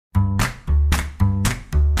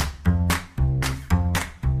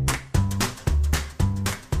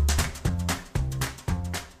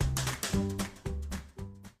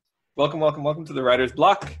Welcome to the Writer's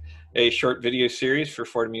Block, a short video series for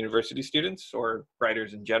Fordham University students, or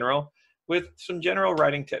writers in general, with some general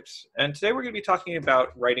writing tips. And today we're going to be talking about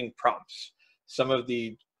writing prompts, some of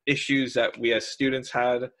the issues that we as students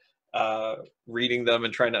had reading them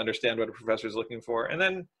and trying to understand what a professor is looking for, and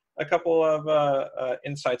then a couple of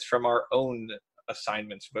insights from our own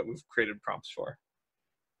assignments that we've created prompts for.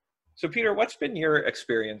 So Peter, what's been your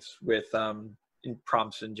experience with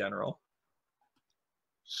prompts in general?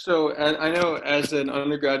 So I know as an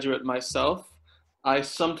undergraduate myself, I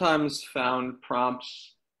sometimes found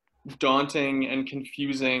prompts daunting and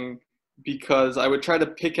confusing because I would try to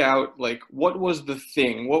pick out like what was the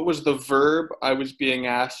thing, what was the verb I was being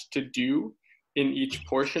asked to do in each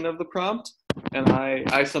portion of the prompt. And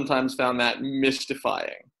I sometimes found that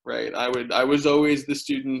mystifying, right? I was always the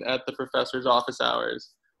student at the professor's office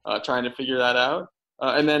hours trying to figure that out.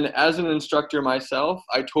 And then as an instructor myself,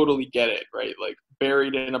 I totally get it, right? Like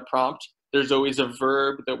buried in a prompt, there's always a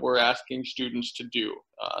verb that we're asking students to do.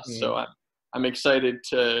 So I'm excited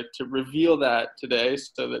to reveal that today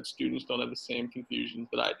so that students don't have the same confusions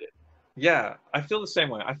that I did. Yeah, I feel the same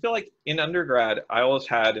way. I feel like in undergrad, I always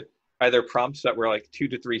had either prompts that were like 2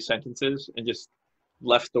 to 3 sentences and just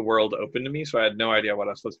left the world open to me, so I had no idea what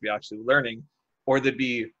I was supposed to be actually learning, or they'd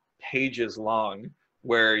be pages long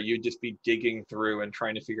where you'd just be digging through and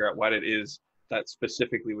trying to figure out what it is that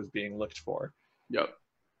specifically was being looked for. Yep.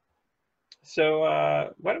 So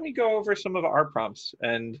why don't we go over some of our prompts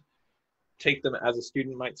and take them as a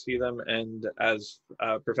student might see them and as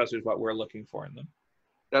professors what we're looking for in them.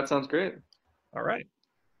 That sounds great. All right.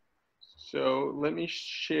 So let me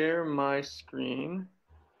share my screen.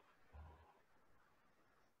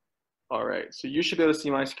 All right, so you should be able to see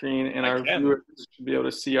my screen and our viewers should be able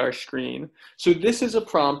to see our screen. So this is a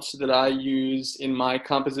prompt that I use in my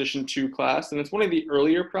Composition 2 class, and it's one of the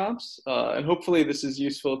earlier prompts, and hopefully this is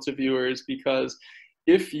useful to viewers because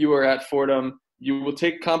if you are at Fordham, you will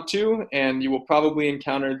take Comp 2 and you will probably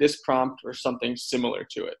encounter this prompt or something similar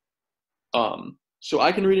to it. So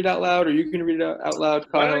I can read it out loud, or you can read it out loud.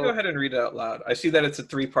 Why don't I go ahead and read it out loud? I see that it's a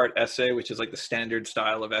 3-part essay, which is like the standard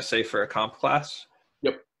style of essay for a comp class.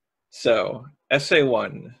 Yep. So, essay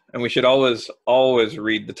 1, and we should always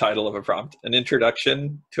read the title of a prompt, an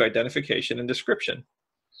introduction to identification and description.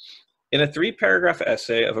 In a 3-paragraph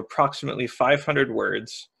essay of approximately 500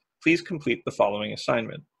 words, please complete the following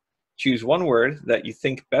assignment. Choose one word that you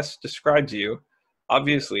think best describes you.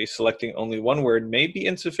 Obviously, selecting only one word may be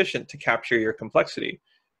insufficient to capture your complexity,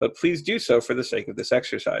 but please do so for the sake of this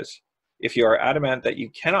exercise. If you are adamant that you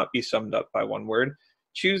cannot be summed up by one word,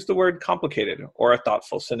 choose the word complicated or a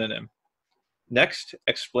thoughtful synonym. Next,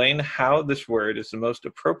 explain how this word is the most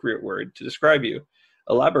appropriate word to describe you.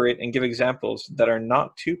 Elaborate and give examples that are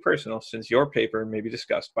not too personal since your paper may be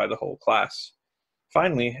discussed by the whole class.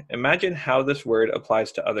 Finally, imagine how this word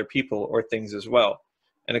applies to other people or things as well,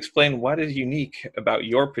 and explain what is unique about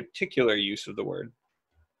your particular use of the word.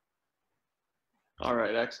 All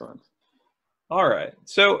right, excellent. All right,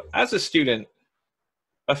 so as a student,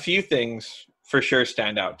 a few things for sure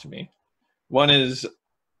stand out to me. One is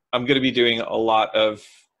I'm going to be doing a lot of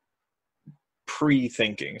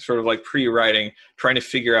pre-thinking, sort of like pre-writing, trying to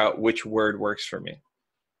figure out which word works for me.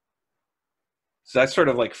 So that sort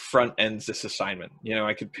of like front ends this assignment. You know,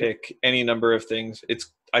 I could pick any number of things.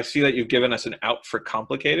 I see that you've given us an out for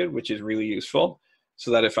complicated, which is really useful,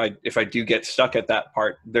 so that if I do get stuck at that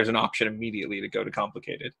part, there's an option immediately to go to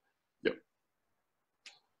complicated. Yep.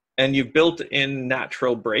 And you've built in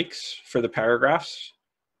natural breaks for the paragraphs.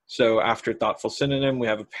 So after thoughtful synonym, we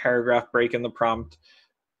have a paragraph break in the prompt.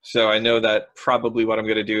 So I know that probably what I'm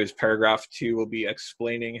going to do is paragraph 2 will be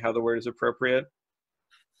explaining how the word is appropriate.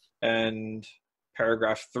 And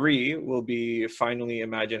paragraph 3 will be finally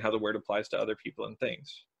imagine how the word applies to other people and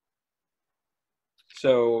things.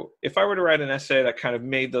 So if I were to write an essay that kind of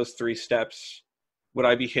made those 3 steps, would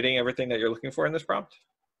I be hitting everything that you're looking for in this prompt?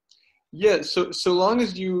 Yeah, so long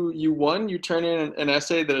as you turn in an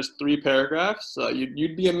essay that is 3 paragraphs,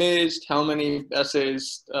 you'd be amazed how many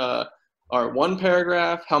essays are 1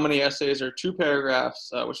 paragraph, how many essays are 2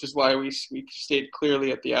 paragraphs, which is why we state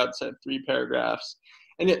clearly at the outset 3 paragraphs.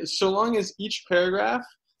 And yet, so long as each paragraph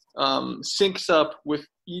syncs up with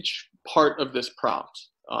each part of this prompt,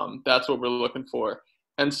 that's what we're looking for.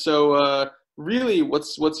 And so really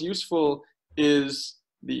what's useful is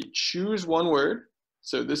the choose one word.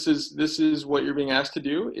 So this is what you're being asked to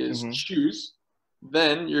do is choose.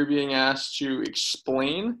 Then you're being asked to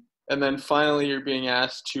explain. And then finally, you're being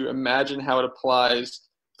asked to imagine how it applies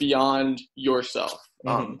beyond yourself.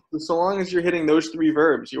 So long as you're hitting those 3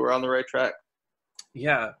 verbs, you are on the right track.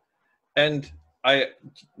 Yeah. And I,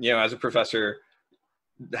 as a professor,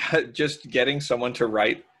 just getting someone to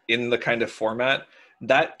write in the kind of format,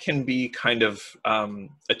 that can be kind of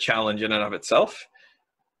a challenge in and of itself.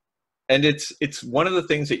 And it's one of the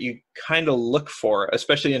things that you kind of look for,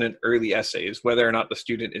 especially in an early essay, is whether or not the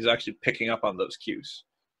student is actually picking up on those cues.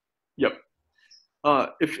 Yep.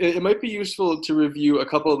 If it might be useful to review a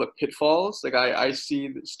couple of the pitfalls like I see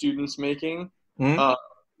that students making. Mm-hmm.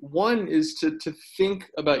 One is to think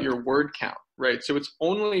about your word count, right? So it's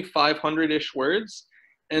only 500-ish words.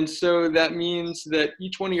 And so that means that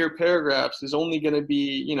each one of your paragraphs is only going to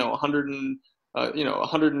be,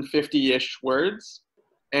 150-ish words.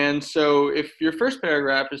 And so if your first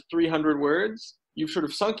paragraph is 300 words, you've sort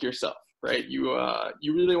of sunk yourself, right? You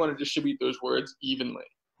really want to distribute those words evenly.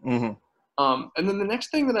 Mm-hmm. And then the next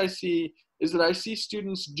thing that I see is that I see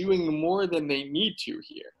students doing more than they need to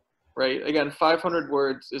here, right? Again, 500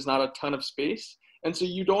 words is not a ton of space. And so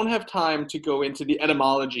you don't have time to go into the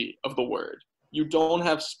etymology of the word. You don't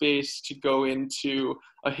have space to go into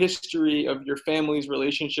a history of your family's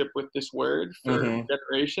relationship with this word for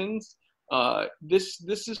generations. This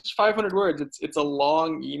is 500 words. It's a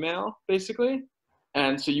long email, basically.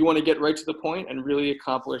 And so you want to get right to the point and really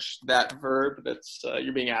accomplish that verb that's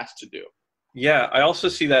you're being asked to do. Yeah, I also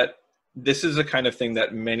see that this is the kind of thing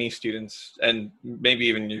that many students, and maybe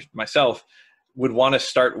even myself, would want to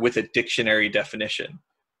start with a dictionary definition.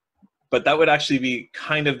 But that would actually be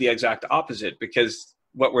kind of the exact opposite, because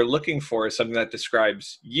what we're looking for is something that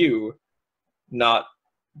describes you, not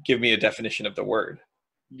give me a definition of the word.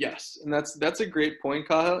 Yes, and that's a great point,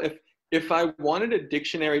 Cathal. If I wanted a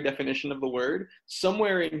dictionary definition of the word,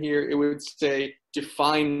 somewhere in here it would say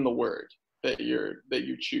define the word that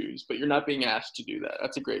you choose, but you're not being asked to do that.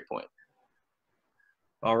 That's a great point.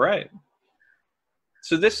 All right.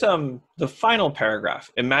 So this the final paragraph.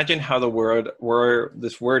 Imagine how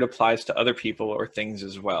this word applies to other people or things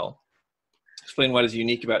as well. Explain what is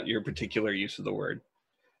unique about your particular use of the word.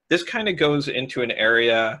 This kind of goes into an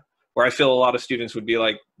area where I feel a lot of students would be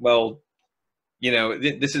like, well,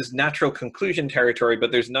 this is natural conclusion territory,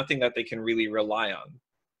 but there's nothing that they can really rely on.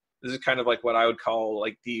 This is kind of like what I would call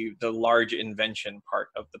like the large invention part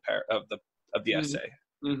of the essay.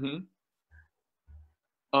 Mm-hmm.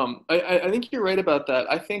 I think you're right about that.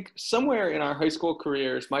 I think somewhere in our high school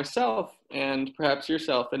careers, myself and perhaps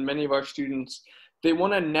yourself and many of our students, they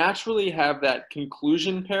want to naturally have that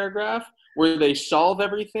conclusion paragraph where they solve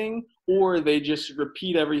everything or they just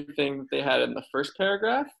repeat everything that they had in the first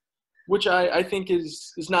paragraph, which I think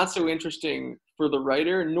is not so interesting for the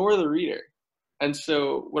writer nor the reader. And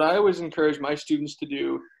so what I always encourage my students to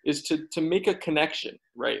do is to make a connection,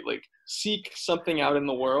 right? Like seek something out in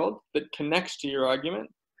the world that connects to your argument.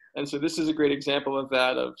 And so this is a great example of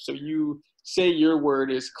that. So you say your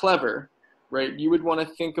word is clever, right? You would want to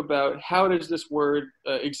think about how does this word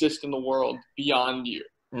exist in the world beyond you?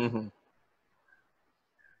 Mm-hmm.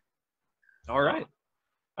 All right.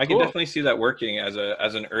 I Cool. can definitely see that working as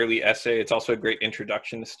an early essay. It's also a great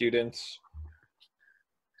introduction to students.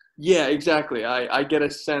 Yeah, exactly. I get a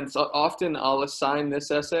sense. Often I'll assign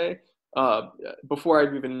this essay before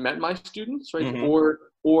I've even met my students, right? Mm-hmm.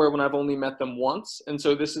 Or when I've only met them once. And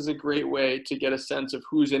so this is a great way to get a sense of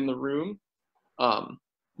who's in the room.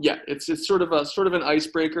 Yeah, it's sort of an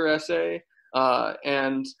icebreaker essay.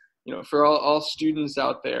 And for all students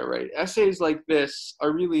out there, right? Essays like this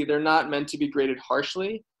they're not meant to be graded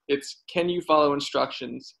harshly. It's, can you follow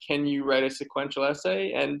instructions? Can you write a sequential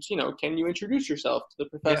essay? And, can you introduce yourself to the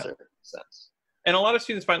professor in a sense? And a lot of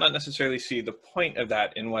students might not necessarily see the point of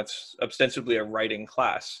that in what's ostensibly a writing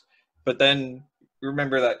class. But then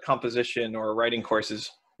remember that composition or writing course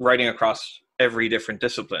is writing across every different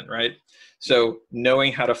discipline, right? So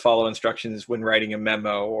knowing how to follow instructions when writing a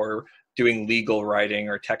memo or doing legal writing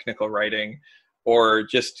or technical writing, or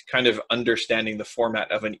just kind of understanding the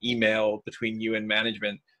format of an email between you and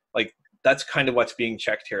management, like that's kind of what's being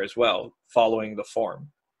checked here as well, following the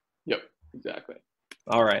form. Yep, exactly.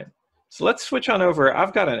 All right. So let's switch on over.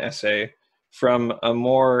 I've got an essay from a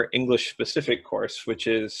more English-specific course, which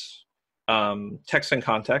is text and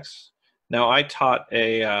context. Now, I taught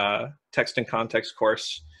a text and context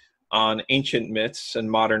course on ancient myths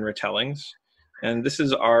and modern retellings. And this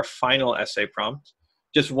is our final essay prompt,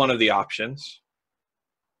 just one of the options.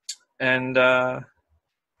 And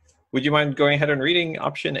would you mind going ahead and reading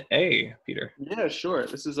option A, Peter? Yeah, sure.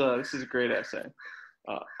 This is a great essay.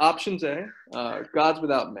 Options A, Gods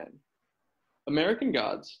Without Men. American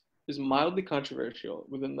Gods is mildly controversial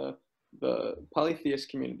within the polytheist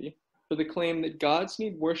community for the claim that gods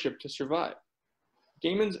need worship to survive.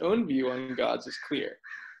 Gaiman's own view on gods is clear,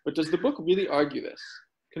 but does the book really argue this?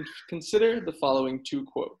 Consider the following two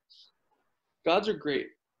quotes. Gods are great,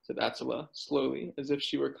 said Attila slowly, as if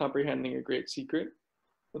she were comprehending a great secret.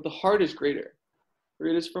 But the heart is greater, for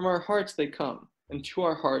it is from our hearts they come, and to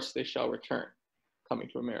our hearts they shall return, coming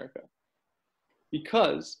to America.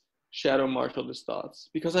 Because, Shadow marshaled his thoughts,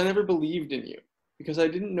 because I never believed in you, because I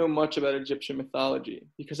didn't know much about Egyptian mythology,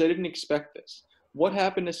 because I didn't expect this. What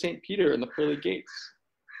happened to St. Peter and the pearly gates?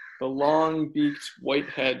 The long-beaked white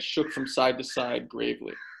head shook from side to side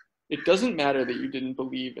gravely. It doesn't matter that you didn't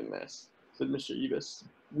believe in this, said Mr. Ebus.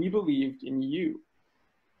 We believed in you.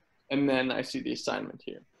 And then I see the assignment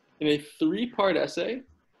here. In a 3-part essay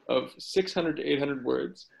of 600 to 800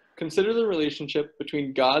 words, consider the relationship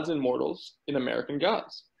between gods and mortals in American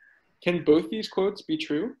Gods. Can both these quotes be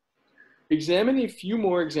true? Examine a few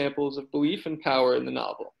more examples of belief and power in the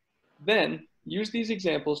novel. Then, use these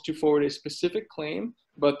examples to forward a specific claim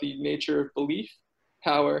about the nature of belief,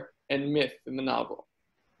 power, and myth in the novel.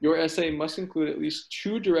 Your essay must include at least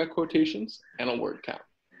 2 direct quotations and a word count.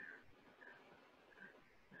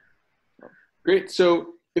 Great,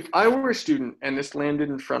 so if I were a student and this landed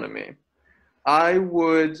in front of me,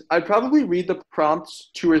 I'd probably read the prompts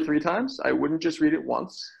 2 or 3 times. I wouldn't just read it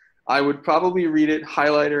once. I would probably read it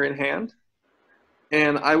highlighter in hand,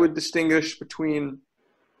 and I would distinguish between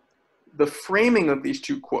the framing of these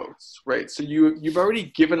 2 quotes, right? So you've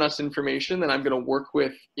already given us information that I'm going to work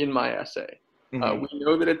with in my essay. Mm-hmm. We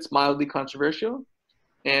know that it's mildly controversial,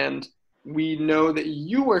 and we know that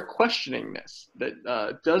you are questioning this,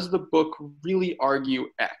 that does the book really argue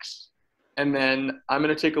X? And then I'm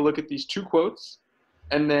going to take a look at these 2 quotes,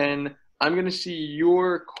 and then I'm going to see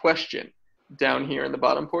your question down here in the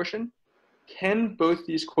bottom portion. Can both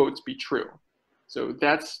these quotes be true? So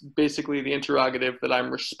that's basically the interrogative that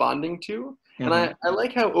I'm responding to. Mm-hmm. And I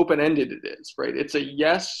like how open-ended it is, right? It's a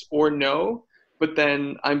yes or no, but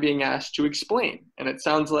then I'm being asked to explain. And it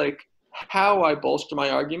sounds like how I bolster my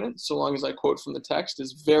argument, so long as I quote from the text,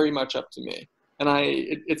 is very much up to me. And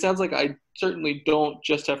it sounds like I certainly don't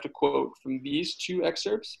just have to quote from these 2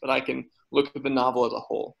 excerpts, but I can look at the novel as a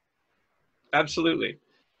whole. Absolutely.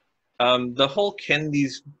 The whole can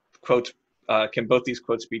both these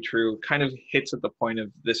quotes be true kind of hits at the point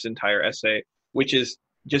of this entire essay, which is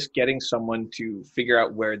just getting someone to figure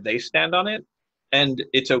out where they stand on it. And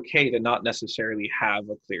it's okay to not necessarily have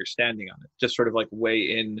a clear standing on it, just sort of like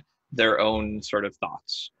weigh in their own sort of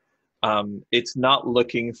thoughts. It's not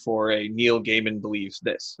looking for a Neil Gaiman believes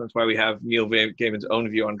this. That's why we have Neil Gaiman's own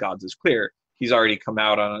view on gods is clear. He's already come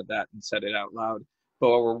out on that and said it out loud. But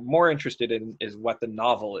what we're more interested in is what the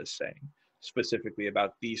novel is saying, specifically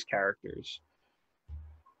about these characters.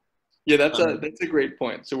 Yeah, that's a great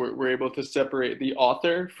point. So we're able to separate the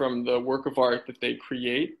author from the work of art that they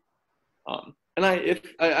create. And I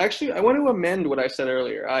want to amend what I said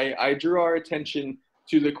earlier. I drew our attention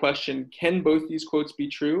to the question, can both these quotes be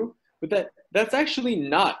true? But that's actually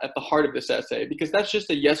not at the heart of this essay, because that's just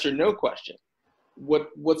a yes or no question.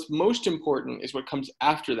 What's most important is what comes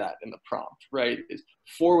after that in the prompt, right? Is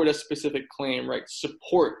forward a specific claim, right?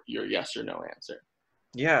 Support your yes or no answer.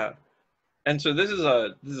 Yeah. And so this is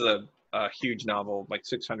a huge novel, like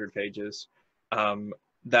 600 pages,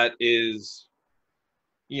 that is,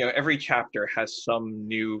 every chapter has some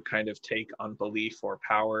new kind of take on belief or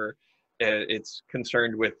power. It's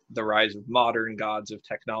concerned with the rise of modern gods of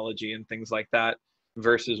technology and things like that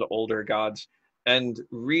versus older gods. And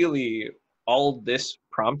really, all this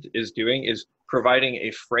prompt is doing is providing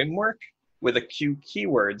a framework with a few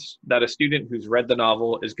keywords that a student who's read the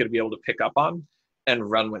novel is going to be able to pick up on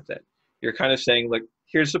and run with it. You're kind of saying, like,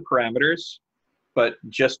 here's the parameters, but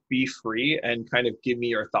just be free and kind of give me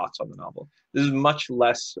your thoughts on the novel. This is much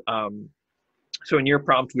less, so in your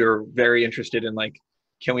prompt, we were very interested in, like,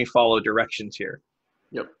 can we follow directions here?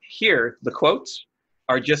 Yep. Here, the quotes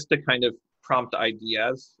are just to kind of prompt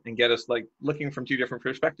ideas and get us, like, looking from 2 different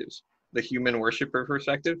perspectives, the human worshiper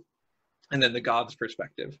perspective and then the God's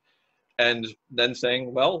perspective. And then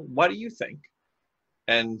saying, well, what do you think?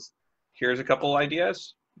 And here's a couple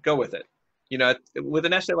ideas, go with it. With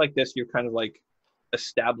an essay like this, you're kind of like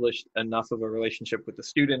established enough of a relationship with the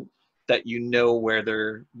student that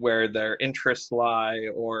where their interests lie,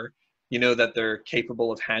 or that they're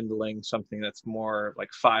capable of handling something that's more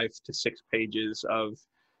like 5 to 6 pages of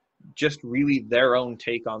just really their own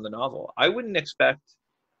take on the novel. I wouldn't expect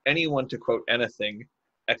anyone to quote anything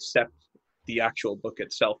except the actual book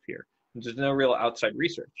itself here. There's no real outside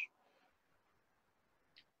research.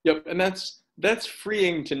 Yep, and that's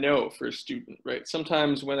freeing to know for a student, right?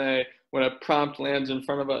 Sometimes when a prompt lands in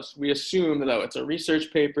front of us, we assume that, oh, it's a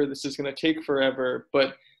research paper, this is going to take forever,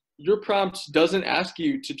 but your prompt doesn't ask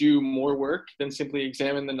you to do more work than simply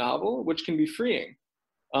examine the novel, which can be freeing.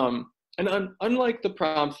 And unlike the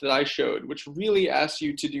prompt that I showed, which really asks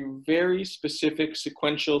you to do very specific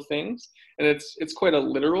sequential things, and it's quite a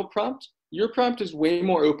literal prompt, your prompt is way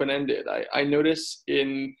more open-ended. I notice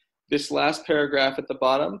in this last paragraph at the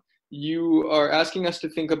bottom, you are asking us to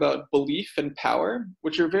think about belief and power,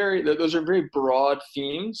 which are those are very broad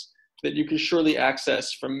themes that you can surely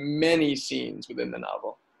access from many scenes within the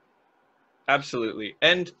novel. Absolutely.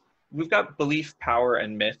 And we've got belief, power,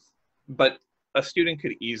 and myth, but a student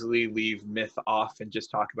could easily leave myth off and just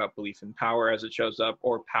talk about belief and power as it shows up,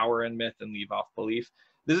 or power and myth and leave off belief.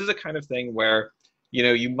 This is a kind of thing where,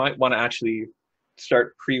 you might want to actually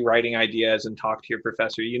start pre-writing ideas and talk to your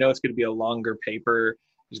professor. It's going to be a longer paper.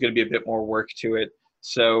 There's going to be a bit more work to it.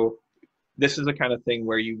 So this is the kind of thing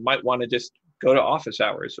where you might want to just go to office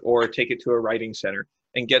hours or take it to a writing center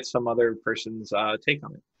and get some other person's take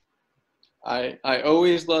on it. I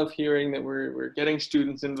always love hearing that we're getting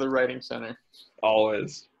students into the writing center.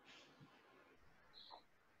 Always.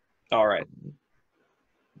 All right.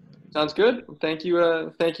 Sounds good. Thank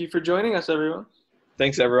you for joining us, everyone.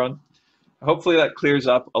 Thanks, everyone. Hopefully that clears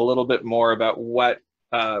up a little bit more about what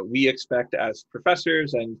we expect as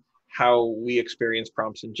professors and how we experience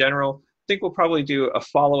prompts in general. I think we'll probably do a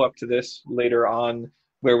follow-up to this later on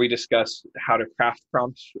where we discuss how to craft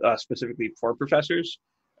prompts specifically for professors,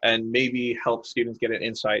 and maybe help students get an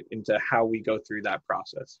insight into how we go through that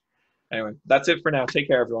process. Anyway, that's it for now. Take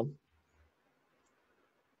care, everyone.